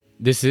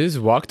This is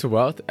Walk to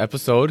Wealth,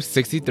 episode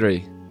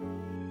 63.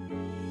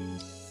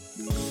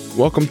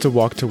 Welcome to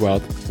Walk to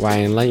Wealth, where I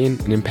enlighten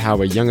and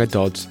empower young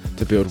adults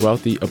to build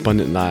wealthy,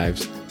 abundant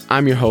lives.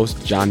 I'm your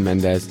host, John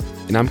Mendez,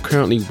 and I'm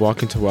currently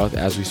walking to wealth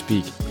as we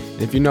speak.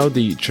 And if you know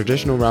the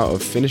traditional route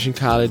of finishing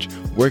college,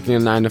 working a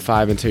 9 to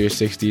 5 until your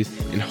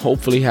 60s, and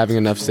hopefully having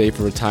enough saved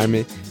for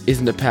retirement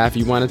isn't the path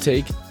you want to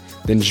take,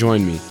 then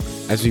join me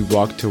as we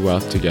walk to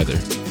wealth together.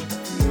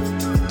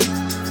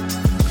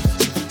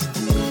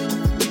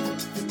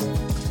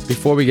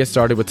 Before we get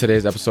started with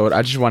today's episode,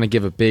 I just want to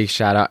give a big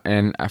shout out,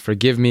 and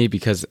forgive me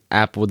because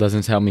Apple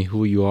doesn't tell me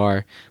who you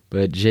are,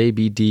 but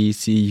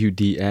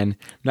JBDCUDN.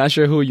 Not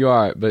sure who you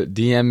are, but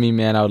DM me,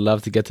 man. I would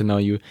love to get to know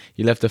you.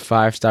 He left a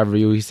 5-star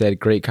review. He said,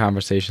 great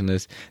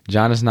conversationalist.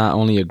 John is not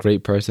only a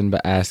great person,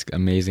 but asks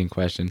amazing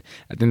questions.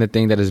 I think the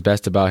thing that is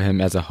best about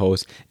him as a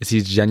host is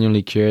he's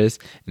genuinely curious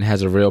and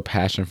has a real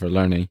passion for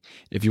learning.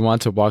 If you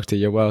want to walk to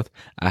your wealth,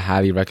 I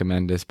highly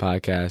recommend this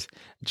podcast.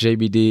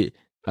 JBD,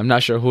 I'm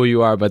not sure who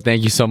you are, but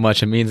thank you so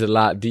much. It means a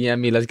lot. DM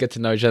me. Let's get to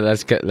know each other.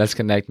 Let's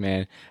connect,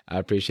 man. I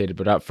appreciate it.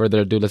 But without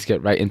further ado, let's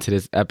get right into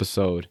this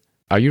episode.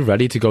 Are you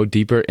ready to go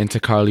deeper into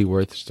Carly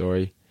Worth's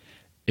story?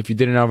 If you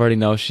didn't already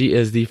know, she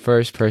is the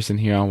first person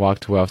here on Walk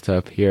to Wealth to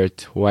appear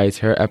twice.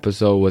 Her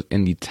episode was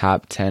in the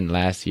top 10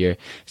 last year,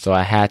 so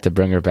I had to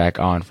bring her back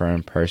on for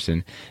in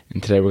person.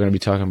 And today we're going to be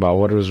talking about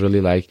what it was really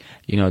like,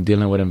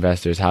 dealing with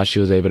investors, how she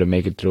was able to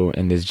make it through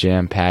in this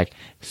jam-packed,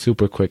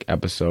 super quick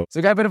episode. So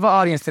we got a bit of an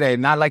audience today,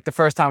 not like the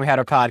first time we had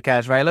our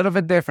podcast, right? A little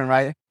bit different,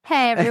 right?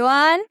 Hey,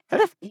 everyone.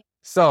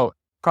 So,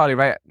 Carly,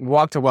 right?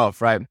 Walk to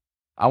Wealth, right?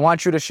 I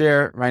want you to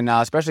share right now,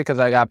 especially because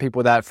I got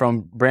people that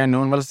from brand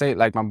new in real estate,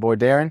 like my boy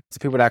Darren, to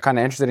people that are kind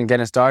of interested in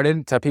getting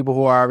started, to people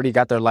who are already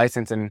got their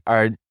license and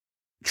are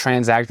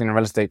transacting in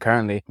real estate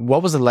currently.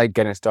 What was it like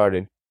getting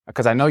started?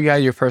 Because I know you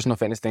had your personal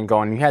fitness thing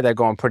going. You had that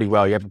going pretty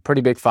well. You have a pretty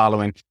big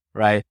following,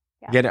 right?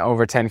 Yeah. Getting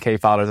over 10K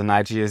followers on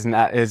IG is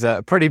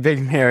a pretty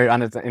big merit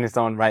in its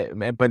own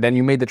right. But then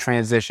you made the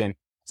transition.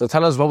 So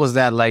tell us, what was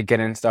that like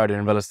getting started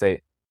in real estate?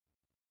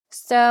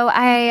 So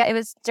it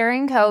was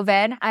during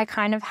COVID. I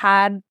kind of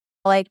had,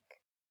 I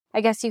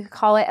guess you could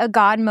call it a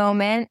God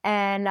moment.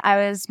 And I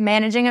was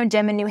managing a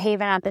gym in New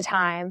Haven at the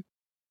time.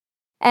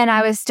 And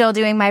I was still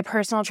doing my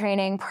personal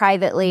training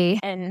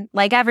privately. And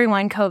like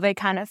everyone, COVID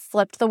kind of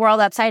flipped the world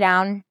upside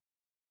down.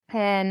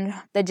 And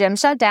the gym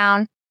shut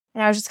down.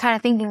 And I was just kind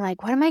of thinking,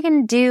 what am I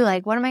going to do?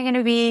 What am I going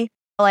to be,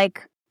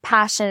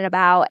 passionate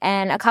about?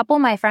 And a couple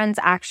of my friends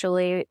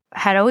actually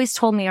had always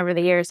told me over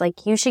the years,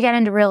 you should get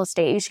into real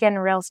estate. You should get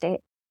into real estate.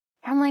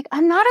 I'm like,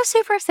 I'm not a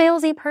super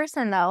salesy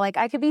person, though.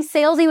 I could be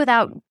salesy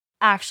without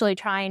actually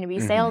trying to be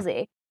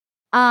salesy.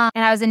 And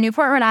I was in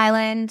Newport, Rhode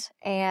Island,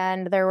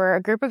 and there were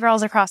a group of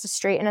girls across the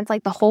street, and it's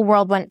like the whole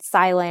world went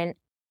silent.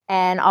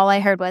 And all I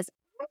heard was,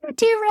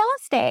 do real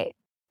estate.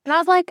 And I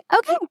was like,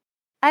 okay,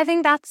 I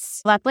think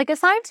that's a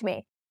sign to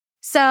me.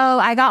 So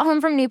I got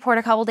home from Newport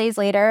a couple days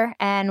later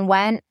and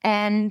went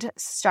and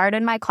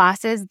started my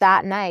classes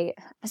that night.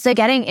 So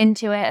getting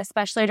into it,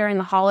 especially during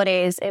the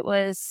holidays, I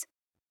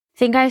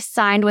think I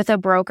signed with a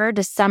broker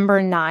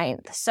December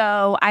 9th.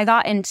 So I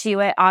got into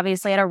it,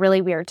 obviously, at a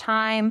really weird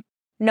time.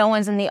 No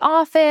one's in the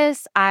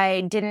office.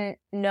 I didn't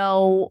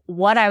know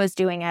what I was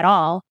doing at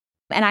all.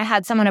 And I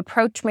had someone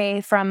approach me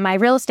from my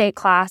real estate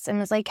class and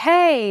was like,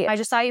 hey, I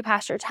just saw you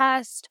pass your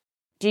test.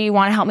 Do you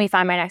want to help me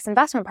find my next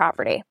investment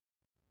property?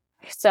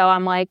 So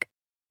I'm like,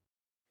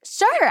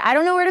 sure. I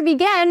don't know where to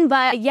begin,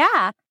 but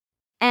yeah.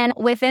 And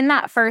within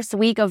that first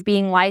week of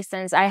being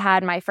licensed, I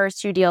had my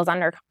first 2 deals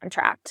under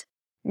contract.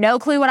 No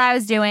clue what I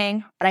was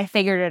doing, but I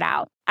figured it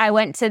out. I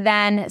went to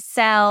then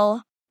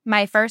sell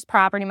my first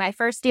property. My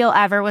first deal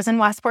ever was in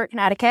Westport,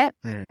 Connecticut.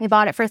 We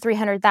bought it for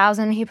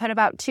 $300,000. He put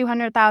about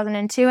 $200,000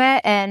 into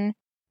it. And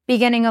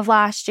beginning of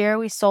last year,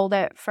 we sold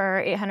it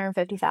for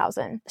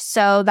 $850,000.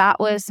 So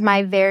that was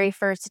my very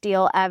first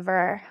deal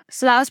ever.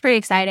 So that was pretty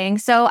exciting.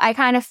 So I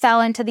kind of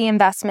fell into the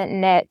investment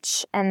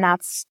niche, and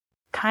that's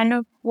kind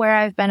of where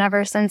I've been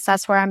ever since.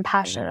 That's where I'm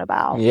passionate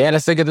about. Yeah,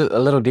 let's dig it a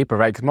little deeper,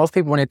 right? Because most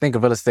people, when they think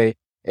of real estate,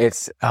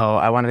 it's,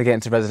 I wanted to get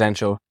into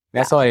residential.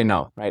 That's all they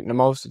know, right?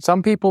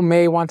 Some people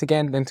may want to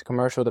get into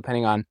commercial,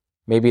 depending on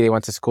maybe they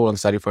went to school and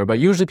study for it. But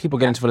usually people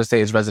get into real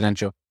estate as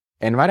residential.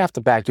 And right off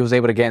the bat, you was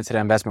able to get into the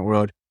investment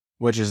world,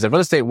 which is the real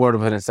estate world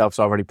within itself is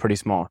already pretty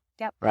small.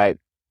 Yep. Right?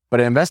 But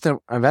the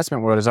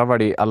investment world is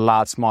already a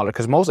lot smaller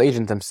because most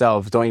agents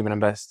themselves don't even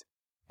invest.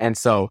 And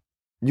so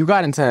you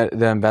got into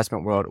the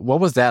investment world. What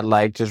was that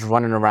like, just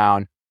running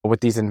around with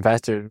these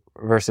investors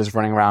versus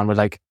running around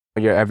with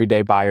your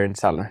everyday buyer and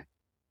seller?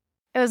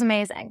 It was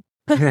amazing.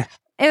 It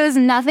was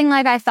nothing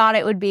like I thought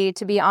it would be,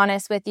 to be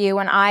honest with you.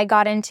 When I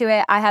got into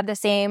it, I had the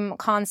same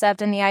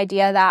concept and the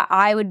idea that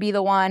I would be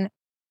the one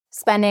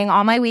spending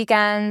all my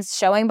weekends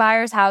showing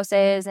buyers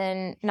houses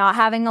and not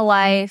having a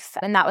life.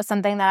 And that was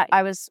something that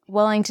I was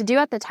willing to do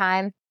at the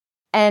time.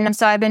 And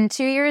so I've been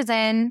 2 years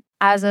in.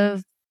 As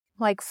of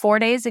 4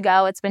 days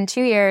ago, it's been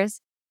 2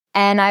 years.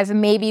 And I've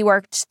maybe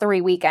worked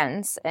 3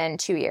 weekends in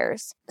 2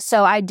 years.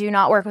 So I do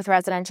not work with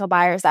residential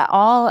buyers at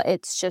all.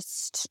 It's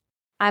just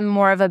I'm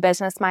more of a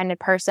business-minded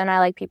person. I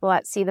like people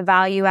that see the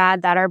value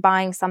add, that are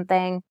buying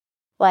something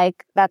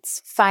like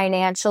that's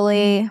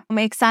financially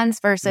makes sense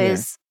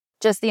versus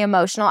just the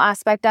emotional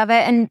aspect of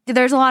it. And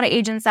there's a lot of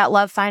agents that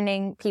love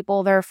finding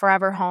people their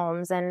forever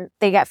homes and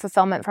they get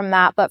fulfillment from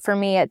that. But for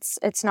me,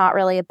 it's not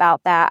really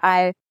about that.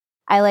 I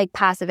like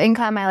passive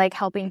income. I like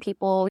helping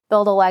people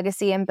build a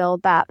legacy and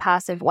build that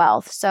passive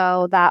wealth.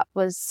 So that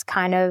was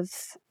kind of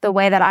the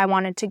way that I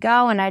wanted to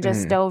go. And I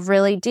just dove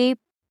really deep.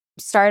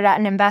 Started at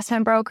an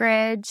investment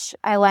brokerage.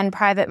 I lend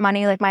private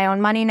money, like my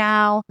own money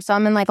now. So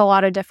I'm in like a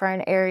lot of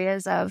different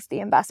areas of the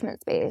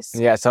investment space.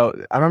 Yeah. So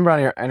I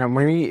remember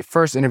when we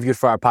first interviewed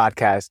for our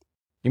podcast,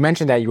 you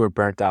mentioned that you were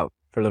burnt out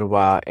for a little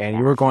while and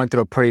you were going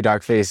through a pretty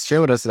dark phase.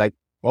 Share with us, like,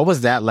 what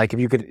was that like? If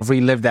you could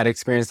relive that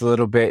experience a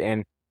little bit,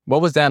 and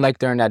what was that like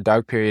during that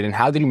dark period, and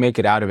how did you make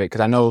it out of it?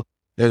 Because I know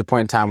there's a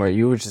point in time where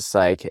you were just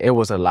like, it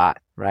was a lot,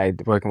 right?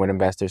 Working with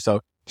investors. So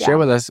share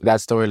with us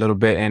that story a little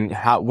bit, and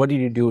what did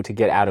you do to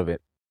get out of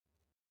it?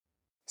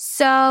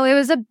 So it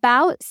was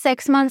about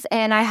 6 months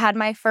in, I had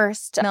my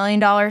first $1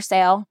 million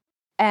sale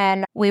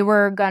and we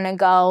were going to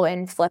go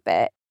and flip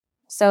it.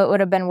 So it would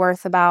have been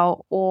worth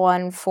about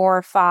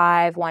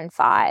 145,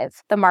 1.5.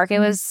 The market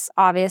was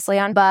obviously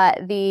on,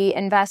 but the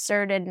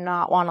investor did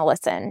not want to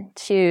listen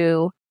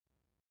to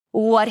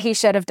what he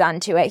should have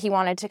done to it. He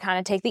wanted to kind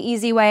of take the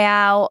easy way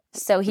out.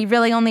 So he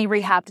really only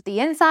rehabbed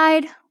the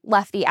inside,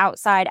 left the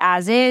outside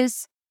as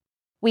is.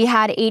 We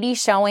had 80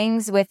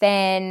 showings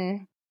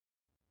within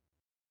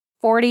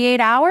 48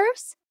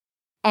 hours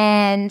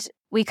and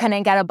we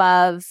couldn't get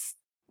above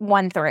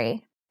 1.3.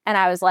 And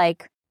I was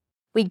like,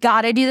 we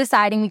got to do the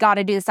siding.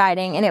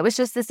 And it was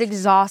just this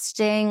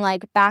exhausting,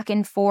 like back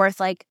and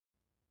forth, like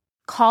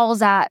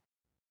calls at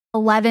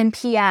 11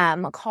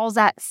 p.m., calls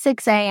at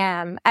 6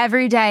 a.m.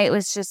 Every day it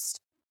was just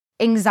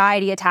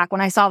anxiety attack.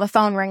 When I saw the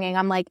phone ringing,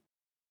 I'm like,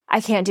 I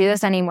can't do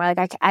this anymore.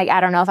 Like,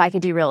 I don't know if I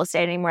could do real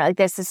estate anymore. Like,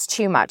 this is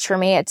too much for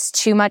me. It's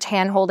too much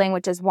hand-holding,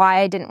 which is why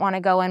I didn't want to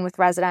go in with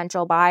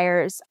residential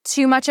buyers.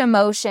 Too much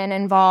emotion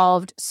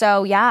involved.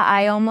 So, yeah,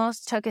 I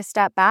almost took a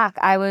step back.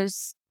 I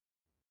was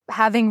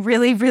having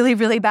really, really,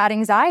 really bad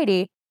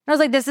anxiety. I was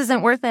like, this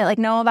isn't worth it. Like,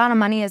 no amount of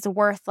money is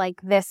worth,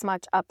 like, this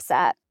much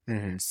upset.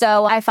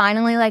 So I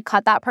finally, like,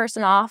 cut that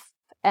person off,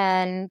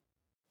 and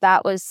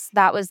that was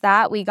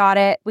that. We got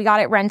it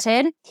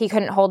rented. He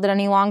couldn't hold it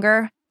any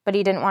longer, but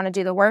he didn't want to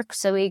do the work,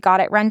 so we got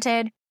it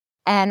rented.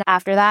 And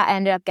after that, I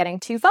ended up getting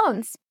 2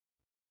 phones.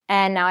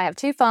 And now I have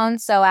 2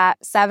 phones. So at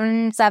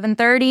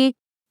 7:30, if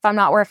I'm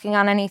not working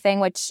on anything,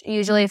 which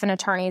usually if an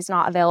attorney is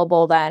not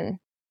available, then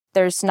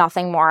there's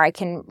nothing more I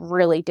can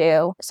really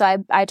do. So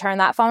I turn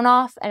that phone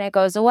off and it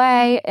goes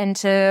away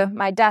into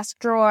my desk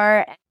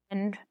drawer,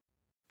 and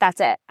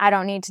that's it. I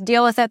don't need to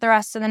deal with it the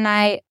rest of the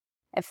night.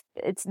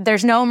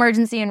 There's no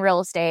emergency in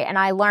real estate. And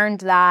I learned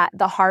that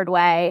the hard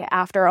way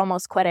after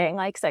almost quitting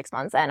like 6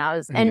 months in.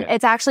 And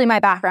it's actually my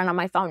background on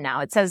my phone now.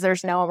 It says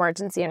there's no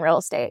emergency in real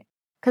estate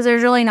because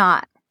there's really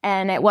not.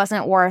 And it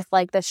wasn't worth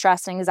like the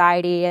stress,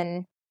 anxiety,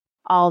 and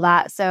all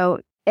that.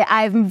 So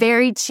I'm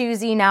very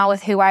choosy now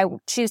with who I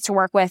choose to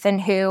work with and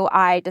who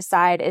I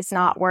decide is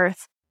not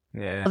worth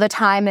the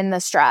time and the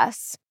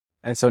stress.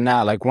 And so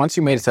now, like, once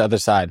you made it to the other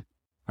side,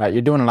 right,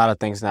 you're doing a lot of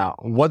things now.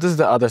 What does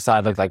the other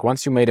side look like?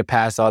 Once you made it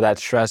past all that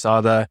stress,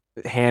 all the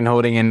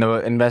hand-holding and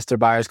the investor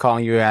buyers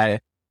calling you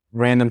at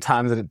random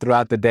times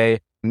throughout the day,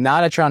 now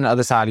that you're on the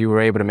other side, you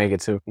were able to make it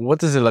to. What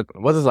does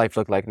life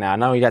look like now? I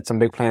know you got some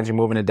big plans. You're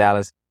moving to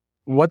Dallas.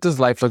 What does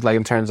life look like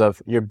in terms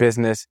of your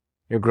business,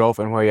 your growth,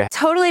 and where you're at?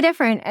 Totally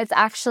different. It's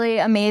actually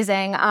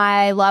amazing.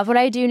 I love what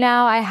I do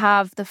now. I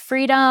have the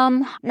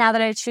freedom now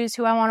that I choose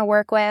who I want to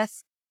work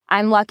with.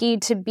 I'm lucky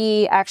to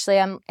be,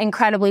 I'm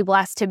incredibly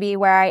blessed to be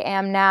where I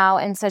am now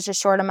in such a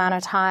short amount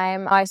of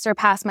time. I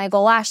surpassed my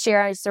goal last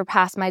year. I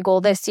surpassed my goal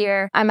this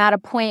year. I'm at a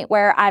point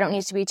where I don't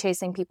need to be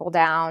chasing people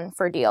down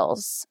for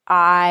deals.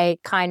 I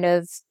kind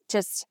of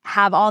just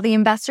have all the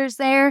investors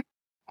there,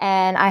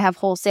 and I have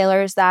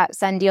wholesalers that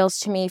send deals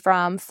to me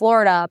from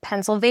Florida,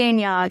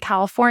 Pennsylvania,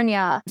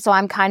 California. So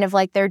I'm kind of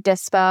like their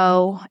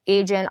dispo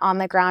agent on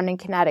the ground in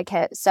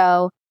Connecticut.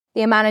 So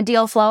the amount of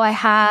deal flow I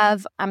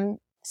have, I'm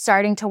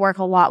starting to work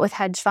a lot with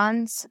hedge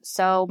funds.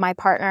 So my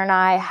partner and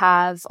I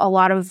have a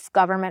lot of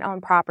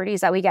government-owned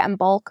properties that we get in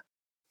bulk.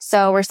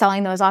 So we're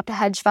selling those off to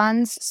hedge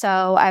funds.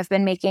 So I've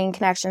been making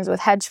connections with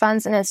hedge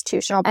funds and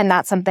institutional, and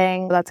that's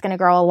something that's going to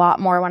grow a lot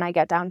more when I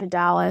get down to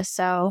Dallas.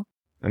 So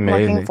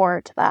Amazing. Looking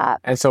forward to that.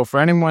 And so for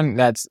anyone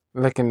that's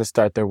looking to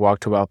start their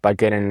walk to wealth by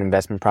getting an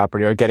investment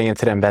property or getting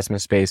into the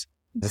investment space,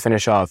 to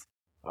finish off,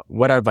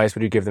 what advice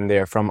would you give them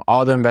there from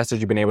all the investors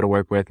you've been able to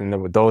work with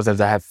and those that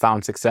have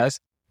found success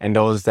and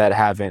those that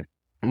haven't?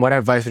 What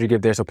advice would you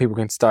give there so people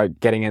can start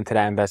getting into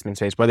that investment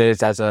space, whether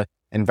it's as an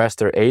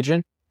investor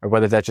agent or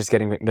whether that's just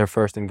getting their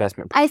first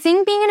investment? I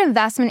think being an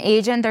investment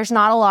agent, there's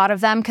not a lot of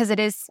them because it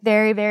is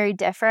very, very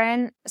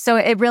different. So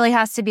it really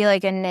has to be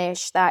like a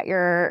niche that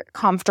you're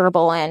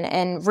comfortable in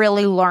and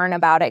really learn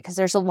about it, because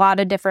there's a lot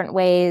of different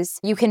ways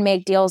you can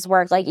make deals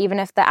work. Like even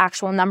if the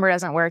actual number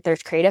doesn't work,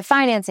 there's creative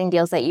financing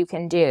deals that you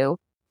can do.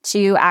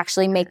 to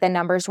actually make the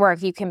numbers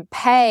work. You can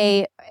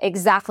pay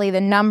exactly the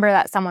number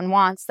that someone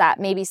wants, that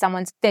maybe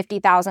someone's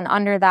 50,000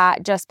 under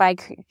that, just by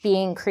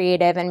being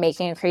creative and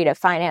making a creative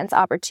finance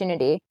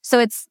opportunity. So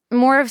it's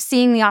more of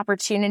seeing the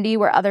opportunity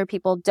where other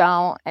people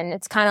don't. And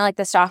it's kind of like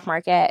the stock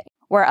market,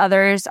 where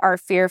others are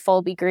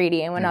fearful, be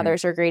greedy. And when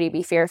others are greedy,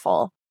 be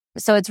fearful.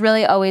 So it's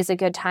really always a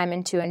good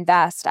time to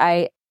invest.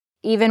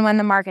 Even when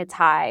the market's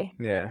high,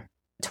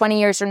 20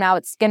 years from now,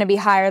 it's going to be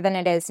higher than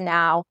it is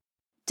now.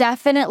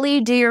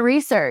 Definitely do your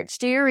research.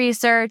 Do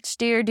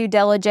your due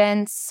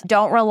diligence.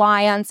 Don't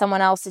rely on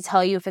someone else to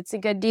tell you if it's a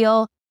good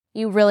deal.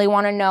 You really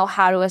want to know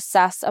how to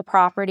assess a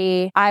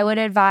property. I would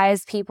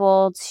advise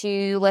people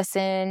to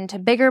listen to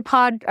Bigger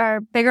Pockets. Yeah,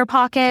 Bigger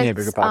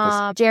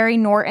Pockets. Jerry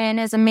Norton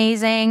is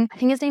amazing. I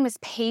think his name is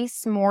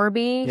Pace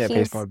Morby. Yeah,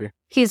 Pace Morby.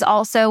 He's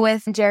also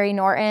with Jerry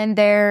Norton.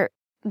 They're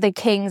the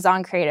kings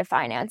on creative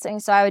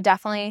financing. So I would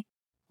definitely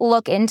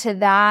look into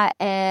that.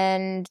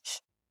 And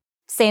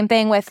same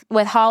thing with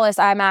Hollis.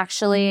 I'm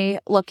actually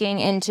looking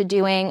into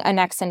doing a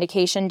next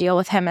syndication deal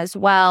with him as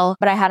well.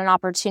 But I had an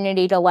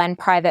opportunity to lend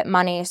private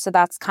money. So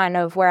that's kind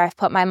of where I've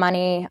put my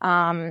money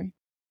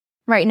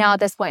right now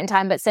at this point in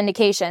time. But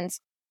syndications,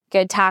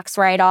 good tax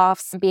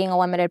write-offs, being a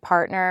limited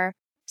partner.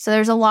 So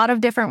there's a lot of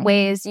different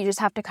ways. You just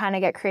have to kind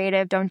of get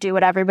creative. Don't do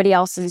what everybody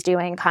else is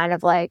doing. Kind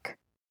of like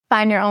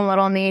find your own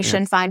little niche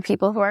and find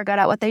people who are good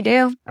at what they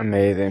do.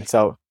 Amazing.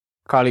 So,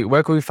 Carly,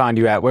 where can we find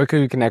you at? Where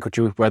can we connect with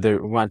you,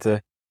 whether we want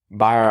to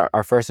buy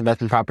our first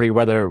investment property,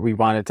 whether we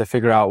wanted to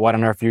figure out what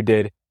on earth you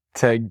did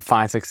to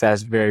find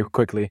success very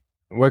quickly?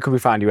 Where can we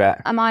find you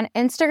at? I'm on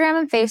Instagram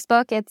and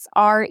Facebook. It's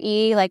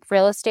RE, like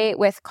real estate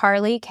with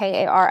Carly,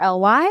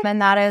 Karly.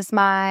 And that is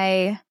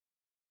my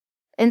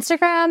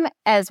Instagram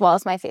as well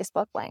as my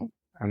Facebook link.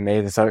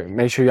 Amazing. So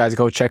make sure you guys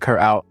go check her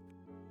out.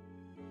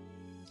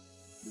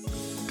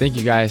 Thank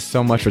you guys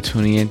so much for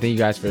tuning in. Thank you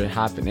guys for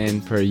hopping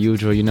in. Per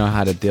usual, you know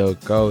how the deal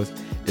goes.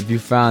 If you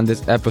found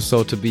this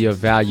episode to be of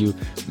value,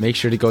 make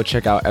sure to go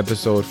check out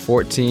episode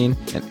 14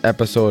 and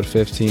episode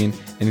 15,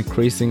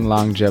 Increasing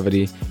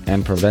Longevity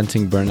and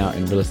Preventing Burnout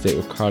in Real Estate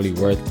with Carly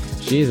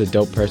Worth. She is a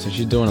dope person.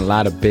 She's doing a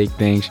lot of big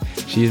things.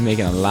 She's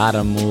making a lot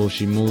of moves.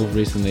 She moved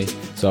recently,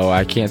 so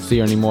I can't see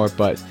her anymore,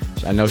 but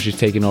I know she's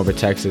taking over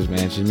Texas,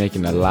 man. She's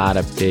making a lot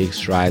of big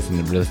strides in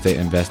the real estate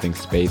investing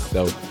space.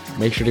 So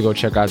make sure to go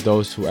check out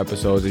those 2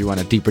 episodes if you want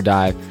a deeper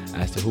dive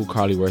as to who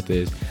Carly Worth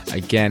is.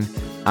 Again,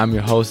 I'm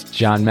your host,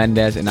 John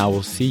Mendez, and I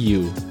will see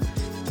you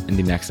in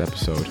the next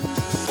episode.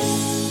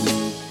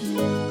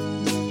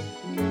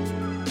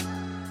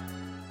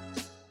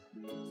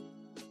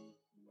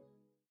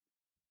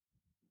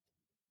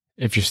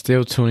 If you're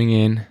still tuning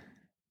in,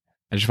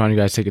 I just want you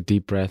guys to take a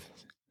deep breath.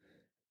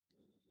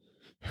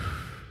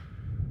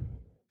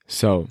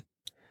 So,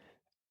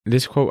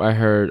 this quote I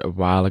heard a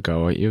while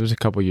ago, it was a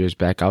couple years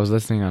back. I was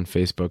listening on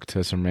Facebook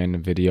to some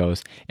random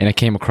videos and I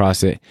came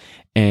across it.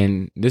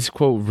 And this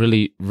quote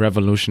really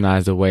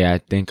revolutionized the way I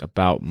think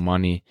about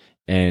money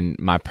and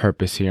my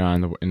purpose here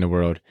in the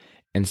world.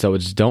 And so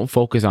it's don't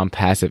focus on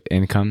passive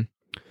income,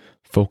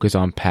 focus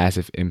on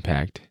passive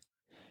impact.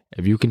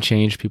 If you can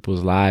change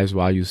people's lives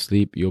while you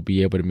sleep, you'll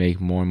be able to make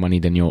more money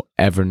than you'll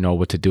ever know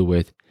what to do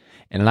with.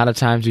 And a lot of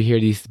times you hear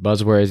these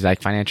buzzwords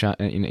like financial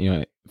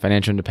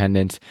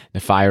independence, the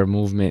FIRE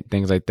movement,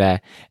 things like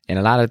that. And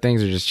a lot of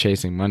things are just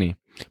chasing money.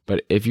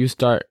 But if you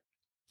start,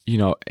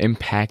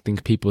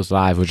 impacting people's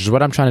lives, which is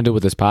what I'm trying to do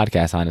with this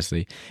podcast,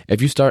 honestly.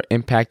 If you start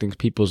impacting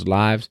people's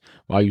lives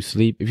while you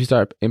sleep, if you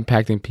start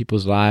impacting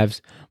people's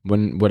lives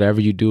when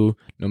whatever you do,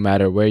 no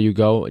matter where you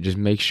go, just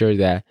make sure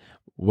that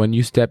when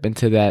you step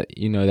into that,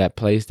 that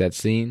place, that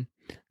scene,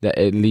 that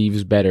it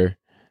leaves better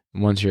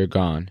once you're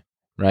gone,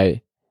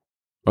 right?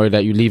 Or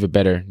that you leave it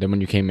better than when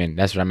you came in.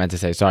 That's what I meant to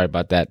say. Sorry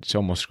about that. It's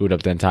almost screwed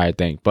up the entire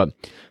thing. But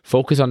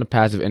focus on the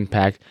passive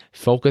impact.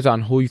 Focus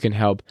on who you can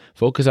help.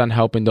 Focus on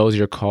helping those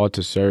you're called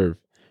to serve,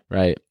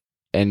 right?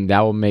 And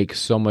that will make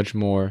so much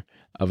more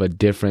of a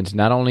difference,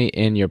 not only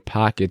in your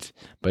pockets,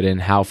 but in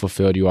how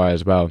fulfilled you are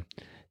as well.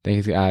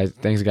 Thanks, guys.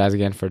 Thanks, guys,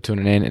 again for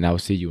tuning in, and I will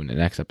see you in the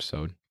next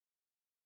episode.